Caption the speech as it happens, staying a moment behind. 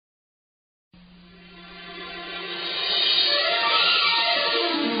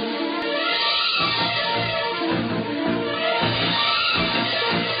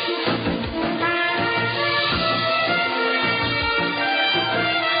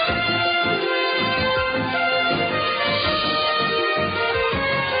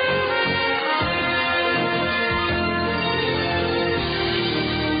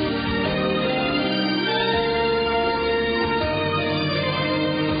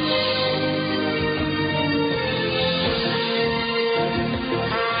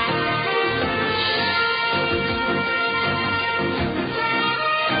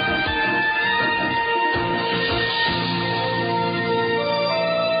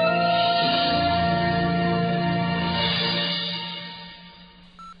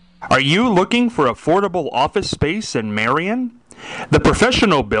Are you looking for affordable office space in Marion? The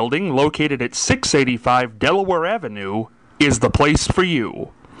Professional Building, located at 685 Delaware Avenue, is the place for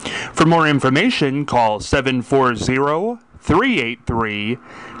you. For more information, call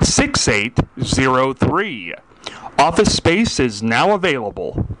 740-383-6803. Office space is now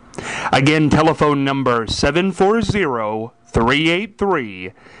available. Again, telephone number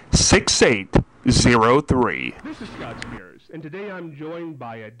 740-383-6803. This is Scott Spears, and today I'm joined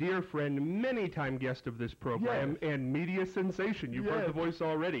by a dear friend, many-time guest of this program, and media sensation. You've heard the voice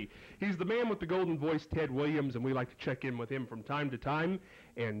already. He's the man with the golden voice, Ted Williams, and we like to check in with him from time to time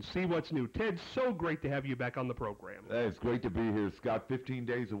and see what's new. Ted, so great to have you back on the program. It's great to be here, Scott. 15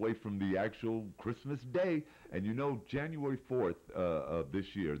 days away from the actual Christmas day. And you know, January 4th of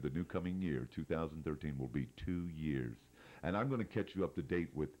this year, the new coming year, 2013, will be 2 years. And I'm going to catch you up to date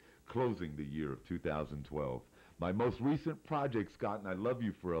with closing the year of 2012. My most recent project, Scott, and I love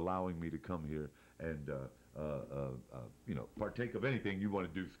you for allowing me to come here and, partake of anything you want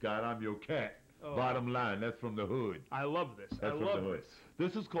to do, Scott. I'm your cat. Oh. Bottom line, that's from the hood. I love this. That's I love this.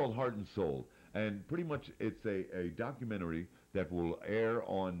 This is called Heart and Soul, and pretty much it's a documentary that will air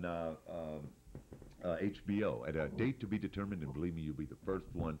on HBO at a date to be determined, and believe me, you'll be the first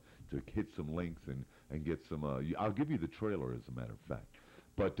one to hit some links and get some, I'll give you the trailer as a matter of fact.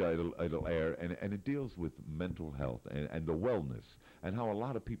 But it'll air, and it deals with mental health and the wellness and how a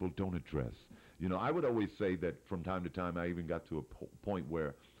lot of people don't address. You know, I would always say that from time to time I even got to a point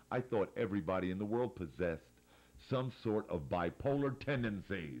where I thought everybody in the world possessed some sort of bipolar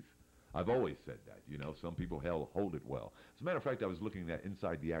tendencies. I've always said that, you know. Some people hold it well. As a matter of fact, I was looking at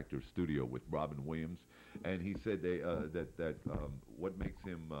Inside the Actors Studio with Robin Williams, and he said what makes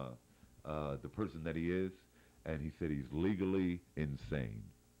him the person that he is, and he said he's legally insane.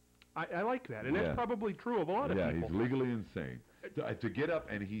 I like that, and that's probably true of a lot of people. Yeah, he's legally insane. To get up,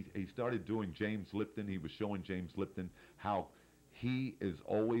 and he started doing James Lipton. He was showing James Lipton how he is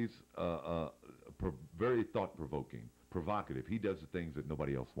always very thought-provoking, provocative. He does the things that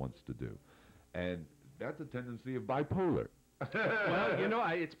nobody else wants to do. And that's a tendency of bipolar. Well, you know,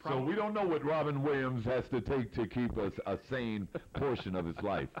 it's probably... So we don't know what Robin Williams has to take to keep a sane portion of his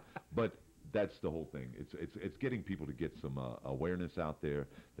life. But that's the whole thing. It's getting people to get some awareness out there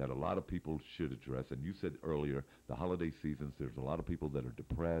that a lot of people should address. And you said earlier, the holiday seasons, there's a lot of people that are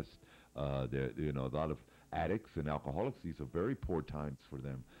depressed. A lot of addicts and alcoholics. These are very poor times for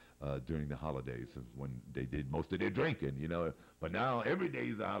them during the holidays when they did most of their drinking, you know. But now every day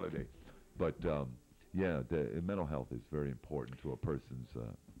is a holiday. But the mental health is very important to a person's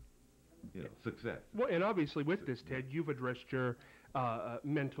success. Well, and obviously with this, Ted, you've addressed your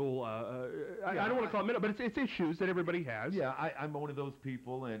mental, I don't want to call it mental, but it's issues that everybody has. Yeah, I'm one of those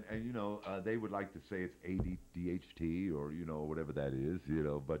people, and you know, they would like to say it's ADHD or, you know, whatever that is, you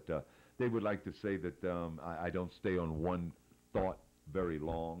know, but they would like to say that I don't stay on one thought very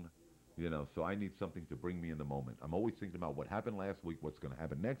long, you know, so I need something to bring me in the moment. I'm always thinking about what happened last week, what's going to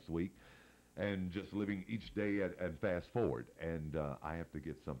happen next week, and just living each day and fast forward. And I have to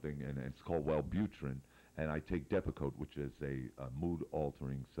get something, and it's called Wellbutrin, and I take Depakote, which is a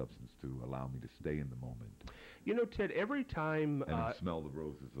mood-altering substance to allow me to stay in the moment. You know, Ted, every time... And I smell the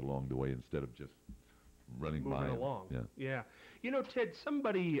roses along the way instead of just running by along. Yeah. You know, Ted,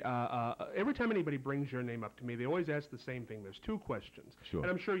 somebody, every time anybody brings your name up to me, they always ask the same thing. There's two questions. Sure. And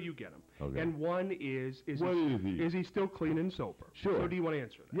I'm sure you get them. Okay. And one is he still clean and sober? Sure. So do you want to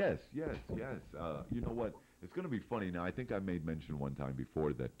answer that? Yes. You know what? It's going to be funny. Now, I think I made mention one time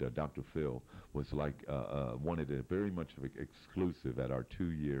before that Dr. Phil was wanted a very much of an exclusive at our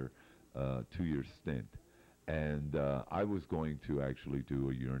two-year stint. And I was going to actually do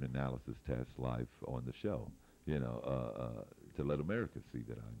a urine analysis test live on the show, you know, to let America see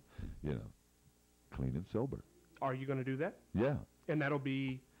that I'm, you know, clean and sober. Are you going to do that? Yeah. And that'll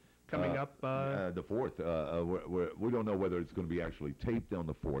be coming up? The 4th. We don't know whether it's going to be actually taped on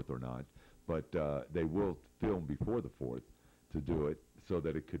the 4th or not, but they will film before the 4th to do it so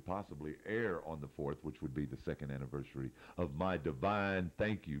that it could possibly air on the 4th, which would be the 2nd anniversary of my divine,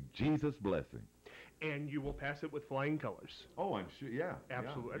 thank you, Jesus blessing. And you will pass it with flying colors. Oh, I'm sure, yeah.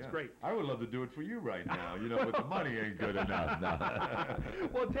 Absolutely, that's great. I would love to do it for you right now, you know, but the money ain't good enough. No.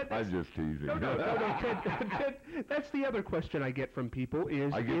 Well, Ted, I'm just teasing. No, Ted, that's the other question I get from people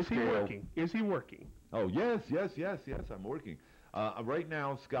is he working? Is he working? Oh, yes, I'm working. Right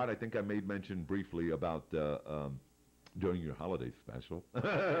now, Scott, I think I made mention briefly about during your holiday special.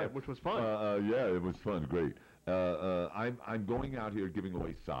 Which was fun. Yeah, it was fun, great. I'm going out here giving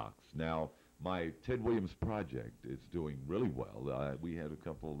away socks. Now, my Ted Williams project is doing really well. We had a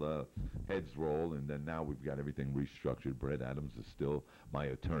couple heads roll, and then now we've got everything restructured. Brett Adams is still my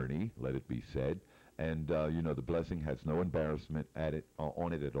attorney, let it be said. And, the blessing has no embarrassment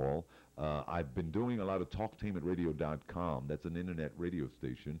on it at all. I've been doing a lot of talktainmentradio.com. That's an internet radio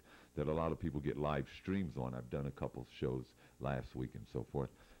station that a lot of people get live streams on. I've done a couple shows last week and so forth.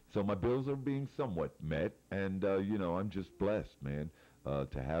 So my bills are being somewhat met, and, I'm just blessed, man,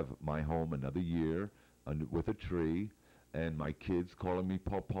 to have my home another year with a tree, and my kids calling me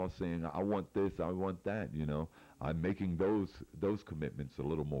Pawpaw saying, I want this, I want that, I'm making those commitments a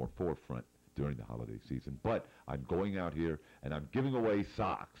little more forefront during the holiday season. But I'm going out here, and I'm giving away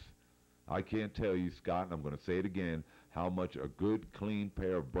socks. I can't tell you, Scott, and I'm going to say it again, how much a good, clean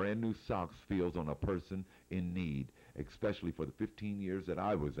pair of brand-new socks feels on a person in need, especially for the 15 years that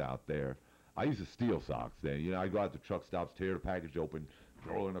I was out there. I used to steal socks then. I'd go out to truck stops, tear the package open,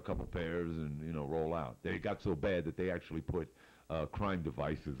 throw in a couple pairs, and, roll out. They got so bad that they actually put crime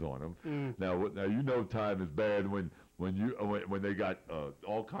devices on them. Now, time is bad when they got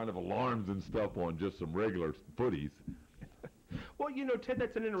all kind of alarms and stuff on just some regular footies. Well, Ted,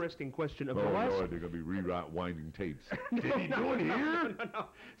 that's an interesting question. Lord, they're going to be rewinding tapes. Did he do it here? No.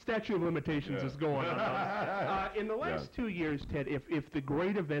 Statute of limitations is going on. In the last 2 years, Ted, if the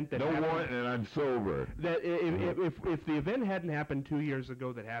great event that happened... No warrant and I'm sober. That if the event hadn't happened 2 years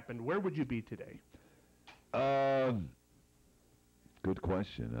ago that happened, where would you be today? Good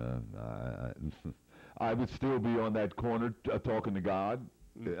question. I would still be on that corner talking to God.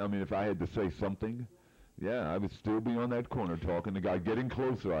 I mean, if I had to say something... Yeah, I would still be on that corner talking to God, getting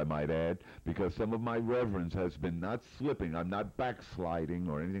closer, I might add, because some of my reverence has been not slipping. I'm not backsliding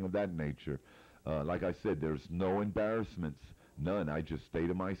or anything of that nature. Like I said, there's no embarrassments, none. I just stay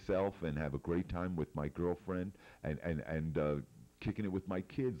to myself and have a great time with my girlfriend and kicking it with my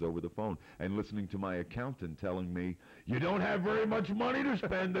kids over the phone and listening to my accountant telling me, you don't have very much money to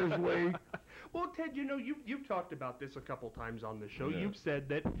spend this week. Well, Ted, you've talked about this a couple times on the show. Yeah. You've said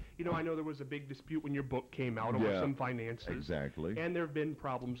that, I know there was a big dispute when your book came out over some finances. Exactly. And there have been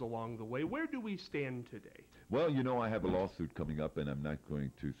problems along the way. Where do we stand today? Well, I have a lawsuit coming up, and I'm not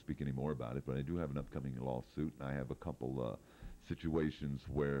going to speak any more about it, but I do have an upcoming lawsuit, and I have a couple situations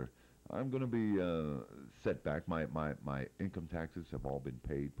where I'm going to be set back. My income taxes have all been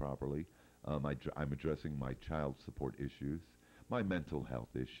paid properly. I'm addressing my child support issues, my mental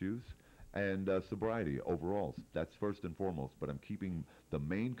health issues, and sobriety overall. That's first and foremost, but I'm keeping the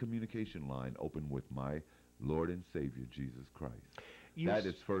main communication line open with my Lord and Savior, Jesus Christ. That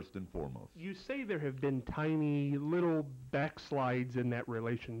is first and foremost. You say there have been tiny little backslides in that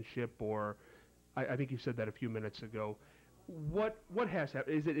relationship, or I think you said that a few minutes ago. What has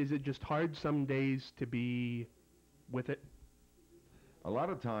happened? Is it just hard some days to be with it? A lot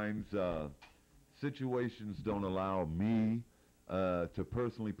of times, situations don't allow me to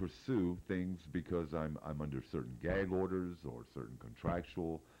personally pursue things because I'm under certain gag orders or certain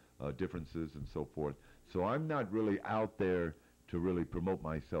contractual differences and so forth. So I'm not really out there to really promote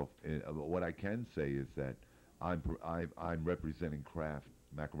myself. What I can say is that I'm representing Kraft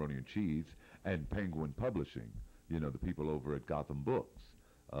Macaroni and Cheese and Penguin Publishing. The people over at Gotham Books.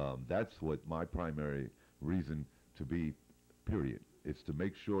 That's what my primary reason to be, period, is to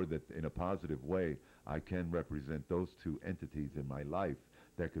make sure that in a positive way I can represent those two entities in my life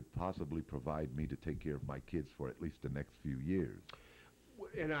that could possibly provide me to take care of my kids for at least the next few years.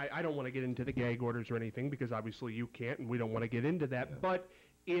 And I don't want to get into the gag orders or anything because obviously you can't, and we don't want to get into that. Yeah. But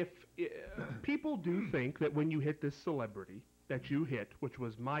if people do think that when you hit this celebrity that you hit, which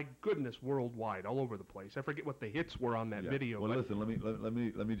was, my goodness, worldwide, all over the place. I forget what the hits were on that video. Well, listen,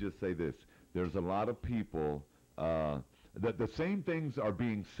 let me just say this. There's a lot of people that the same things are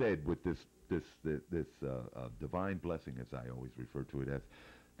being said with this divine blessing, as I always refer to it as.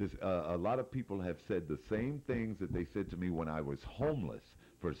 A lot of people have said the same things that they said to me when I was homeless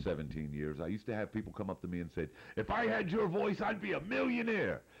for 17 years. I used to have people come up to me and say, if I had your voice, I'd be a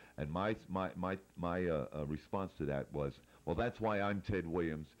millionaire. And my response to that was, well, that's why I'm Ted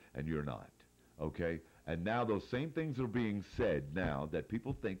Williams and you're not, okay? And now those same things are being said now that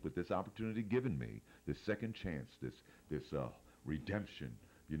people think with this opportunity given me, this second chance, this redemption,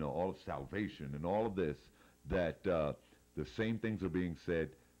 all of salvation and all of this, that the same things are being said.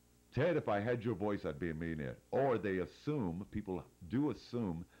 Ted, if I had your voice, I'd be a millionaire. Or they assume, people do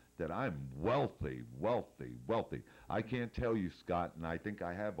assume, that I'm wealthy. I can't tell you, Scott, and I think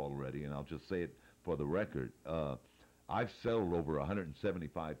I have already, and I'll just say it for the record. I've settled over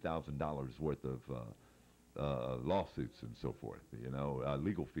 $175,000 worth of lawsuits and so forth,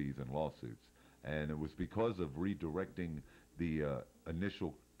 legal fees and lawsuits. And it was because of redirecting the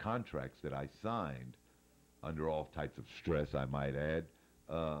initial contracts that I signed under all types of stress, I might add,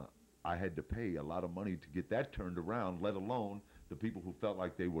 I had to pay a lot of money to get that turned around, let alone the people who felt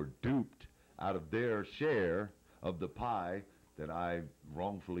like they were duped out of their share of the pie that I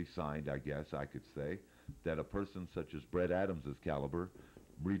wrongfully signed, I guess I could say, that a person such as Brett Adams' caliber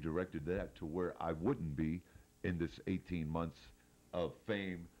redirected that to where I wouldn't be in this 18 months of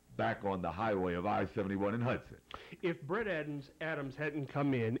fame back on the highway of I-71 in Hudson. If Brett Adams hadn't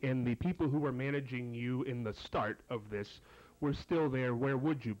come in and the people who were managing you in the start of this were still there, where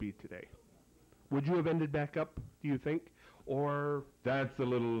would you be today? Would you have ended back up, do you think? Or that's a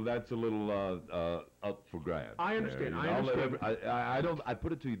little up for grabs. I understand. There, I understand. I don't. I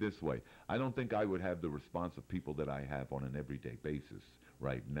put it to you this way. I don't think I would have the response of people that I have on an everyday basis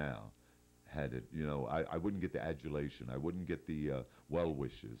right now. Had it, I wouldn't get the adulation. I wouldn't get the well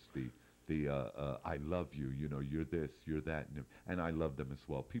wishes. The I love you. You're this, you're that, and I love them as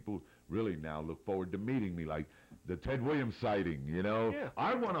well. People really now look forward to meeting me, like the Ted Williams sighting. Yeah.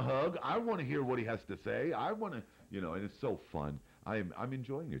 I want to hug. I want to hear what he has to say. I want to, and it's so fun. I'm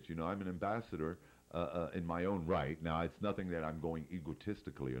enjoying it. I'm an ambassador in my own right. Now, it's nothing that I'm going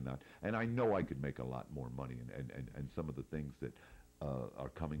egotistically or not, and I know I could make a lot more money and some of the things that are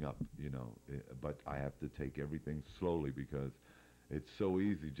coming up, but I have to take everything slowly because it's so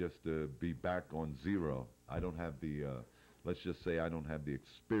easy just to be back on zero. I don't have the, let's just say I don't have the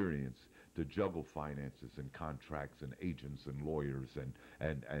experience to juggle finances and contracts and agents and lawyers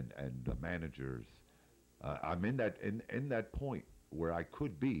and managers. I'm in that point where I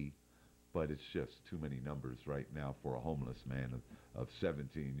could be, but it's just too many numbers right now for a homeless man of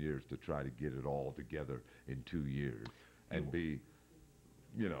 17 years to try to get it all together in 2 years and be,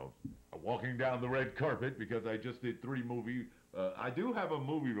 walking down the red carpet because I just did 3 movie. I do have a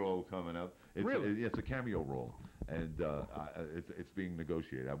movie role coming up. Really? It's a cameo role, and it's being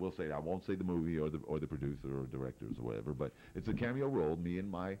negotiated. I will say I won't say the movie or the producer or directors or whatever, but it's a cameo role. Me and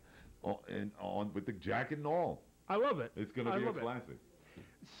my on with the jacket and all. I love it. It's going to be a classic.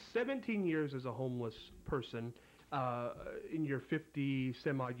 17 years as a homeless person, in your 50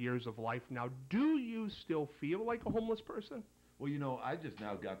 some odd years of life now, do you still feel like a homeless person? Well, I just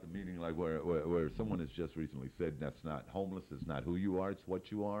now got the meaning like where someone has just recently said that's not homeless, it's not who you are, it's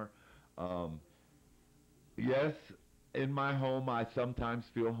what you are. Yes, in my home I sometimes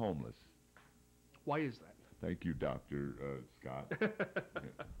feel homeless. Why is that? Thank you, Dr. Scott.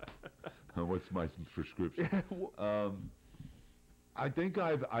 What's my prescription? I think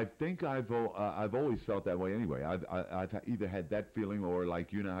I've always felt that way anyway. I've either had that feeling or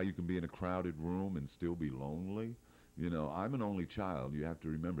like how you can be in a crowded room and still be lonely. I'm an only child. You have to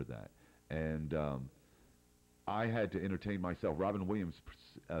remember that. And I had to entertain myself. Robin Williams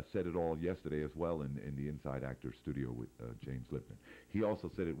said it all yesterday as well in the Inside Actor studio with James Lipton. He also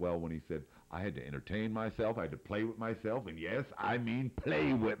said it well when he said, I had to entertain myself, I had to play with myself, and yes, I mean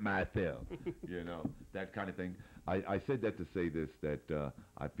play with myself. That kind of thing. I said that to say this, that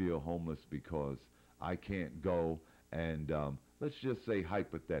I feel homeless because I can't go and, let's just say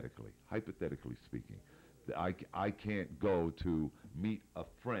hypothetically speaking, I can't go to meet a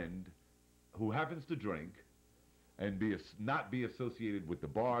friend who happens to drink and not be associated with the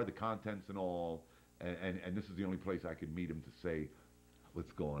bar, the contents and all, and this is the only place I can meet him to say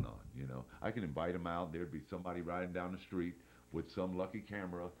what's going on, I can invite him out, there'd be somebody riding down the street with some lucky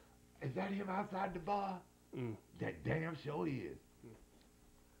camera. Is that him outside the bar? That damn sure he is.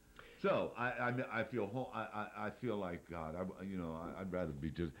 So I feel like God,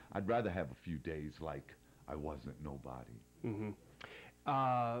 I'd rather have a few days like I wasn't nobody.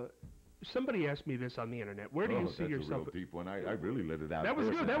 Somebody asked me this on the internet. Where do you see yourself? That's a real deep one. I really let it out. That was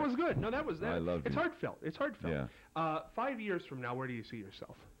good. That was good. No, that was that. I love It's you. heartfelt. It's heartfelt. Yeah. 5 years from now, where do you see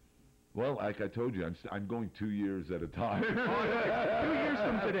yourself? Well, like I told you, I'm going 2 years at a time. 2 years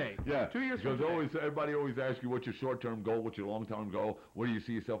from today. Yeah. 2 years from Because today. everybody always asks you what's your short-term goal, what's your long-term goal, where do you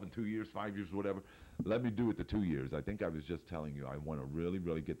see yourself in 2 years, 5 years, whatever. Let me do it the 2 years. I think I was just telling you I want to really,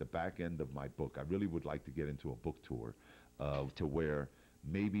 really get the back end of my book. I really would like to get into a book tour to where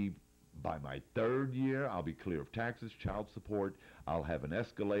maybe by my 3rd year, I'll be clear of taxes, child support. I'll have an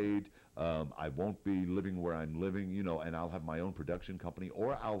Escalade. I won't be living where I'm living, and I'll have my own production company,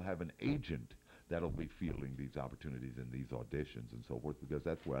 or I'll have an agent that'll be fielding these opportunities and these auditions and so forth, because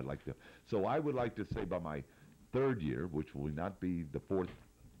that's where I'd like to. So I would like to say by my 3rd year, which will not be the 4th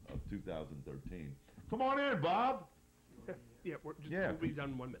of 2013. Come on in, Bob. Yeah, Yeah. we'll be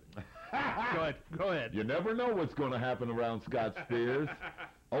done in 1 minute. Go ahead. You never know what's going to happen around Scott Spears.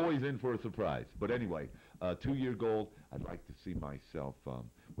 Always in for a surprise. But anyway, 2-year goal, I'd like to see myself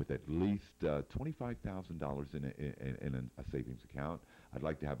with at least $25,000 in a savings account. I'd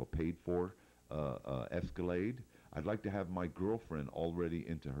like to have a paid-for Escalade. I'd like to have my girlfriend already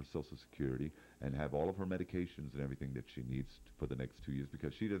into her Social Security and have all of her medications and everything that she needs for the next 2 years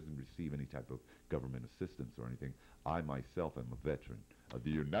because she doesn't receive any type of government assistance or anything. I myself am a veteran of the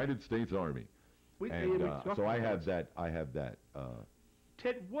United States Army. So I have that.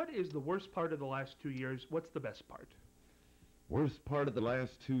 Ted, what is the worst part of the last 2 years? What's the best part? Worst part of the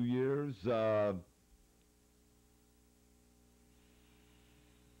last 2 years?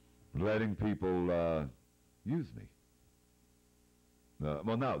 Letting people use me.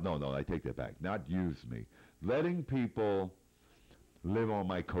 Well, no, I take that back. Not use me. Letting people live on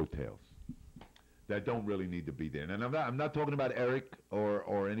my coattails that don't really need to be there. And I'm not talking about Eric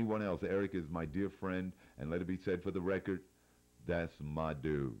or anyone else. Eric is my dear friend, and let it be said for the record, that's my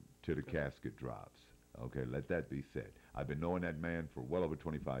dude till the casket drops. Okay, let that be said. I've been knowing that man for well over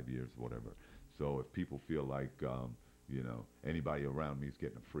 25 years, whatever. So if people feel like, anybody around me is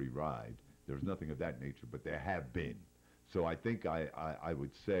getting a free ride, there's nothing of that nature, but there have been. So I think I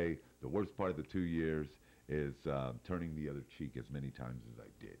would say the worst part of the 2 years is turning the other cheek as many times as I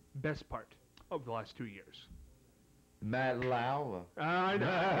did. Best part of the last 2 years? Matt Lauer. I know.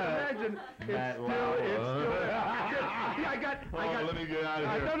 Imagine. Matt let me get out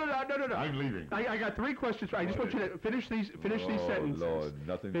of here. No. I'm leaving. I got 3 questions. I just want you to finish these sentences. Lord,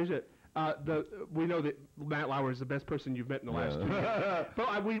 nothing. Finish it. We know that Matt Lauer is the best person you've met in the last 2 years.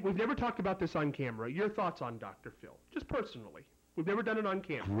 But we've never talked about this on camera. Your thoughts on Dr. Phil, just personally. We've never done it on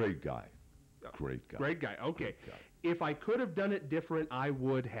camera. Great guy. Great guy. Great guy. Okay. Great guy. If I could have done it different, I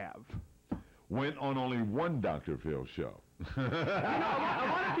would have. Went on only one Dr. Phil show. A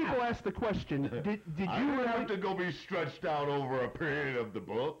lot of people ask the question, did you really have to go be stretched out over a period of the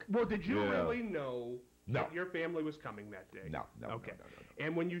book? Well, did you really know No. that your family was coming that day? No. Okay. No.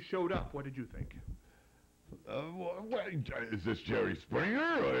 And when you showed up, what did you think? Is this Jerry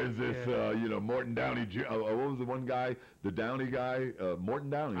Springer or is this, Morton Downey? What was the one guy, the Downey guy? Morton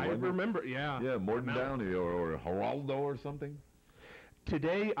Downey. I remember, yeah. Yeah, Morton Downey or Geraldo or something.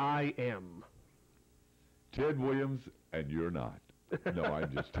 Today I am Ted Williams, and you're not. No,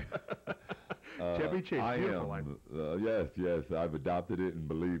 I'm just. Chevy Chase, I beautiful am. Yes. I've adopted it, and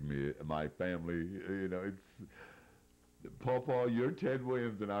believe me, my family. It's Pawpaw. You're Ted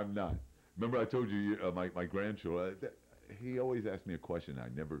Williams, and I'm not. Remember, I told you my grandchild. He always asked me a question. I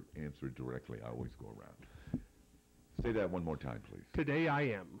never answer it directly. I always go around. Say that one more time, please. Today I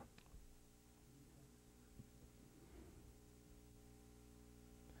am.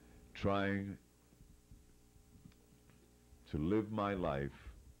 Trying to live my life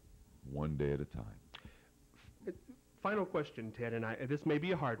one day at a time. Final question, Ted, and this may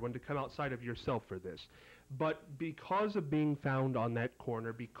be a hard one to come outside of yourself for this, but because of being found on that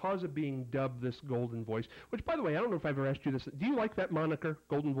corner, because of being dubbed this Golden Voice, which, by the way, I don't know if I've ever asked you this, do you like that moniker,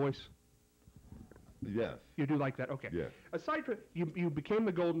 Golden Voice? Yes. You do like that? Okay. Yes. Aside from, you became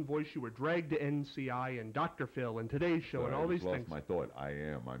the Golden Voice, you were dragged to NCI and Dr. Phil and Today's Show and all these things. I lost my thought.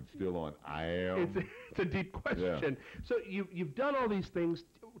 I'm still on. I am. It's a deep question. Yeah. So you've done all these things.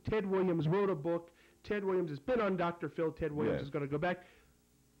 Ted Williams wrote a book. Ted Williams has been on Dr. Phil. Ted Williams is going to go back.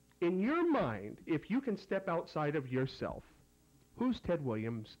 In your mind, if you can step outside of yourself, who's Ted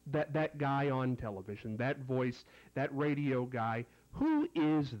Williams, that guy on television, that voice, that radio guy, who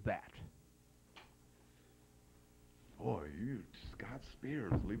is that? Boy, Scott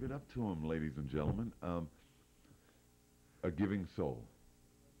Spears, leave it up to him, ladies and gentlemen. A giving soul,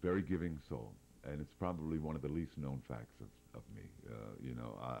 very giving soul, and it's probably one of the least known facts of me.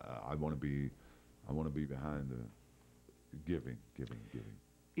 I want to be behind the giving.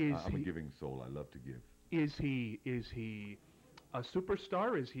 I'm a giving soul. I love to give. Is he a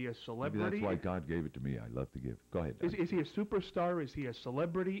superstar? Is he a celebrity? Maybe that's why God gave it to me. I love to give. Go ahead. Is he a superstar? Is he a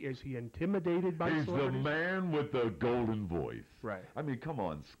celebrity? Is he intimidated by He's celebrities? the man with the golden voice. Right. I mean, come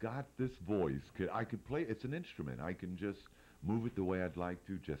on, Scott. This voice, I could play. It's an instrument. I can just move it the way I'd like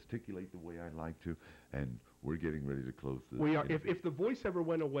to, gesticulate the way I'd like to, and we're getting ready to close this. We are. If the voice ever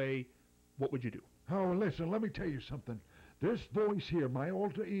went away, what would you do? Oh, listen, let me tell you something. This voice here, my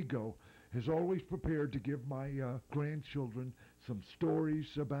alter ego, is always prepared to give my grandchildren some stories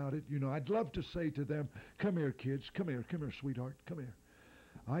about it. I'd love to say to them, come here, kids, come here, sweetheart, come here.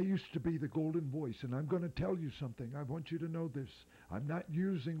 I used to be the golden voice, and I'm going to tell you something. I want you to know this. I'm not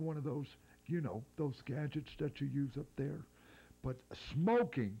using one of those, those gadgets that you use up there. But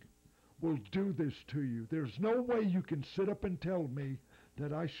smoking will do this to you. There's no way you can sit up and tell me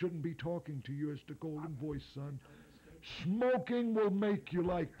that I shouldn't be talking to you as the golden voice, son. Smoking will make you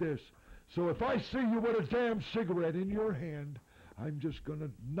like this. So if I see you with a damn cigarette in your hand, I'm just going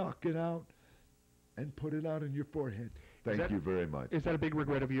to knock it out and put it out on your forehead. Thank you very much. Is that a big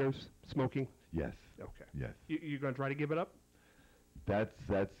regret of yours, smoking? Yes. Okay. Yes. You going to try to give it up?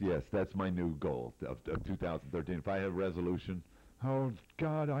 That's my new goal of 2013. If I have a resolution, Oh,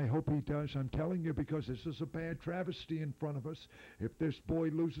 God, I hope he does. I'm telling you, because this is a bad travesty in front of us. If this boy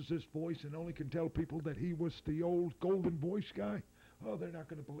loses his voice and only can tell people that he was the old golden voice guy, oh, they're not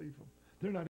going to believe him. They're not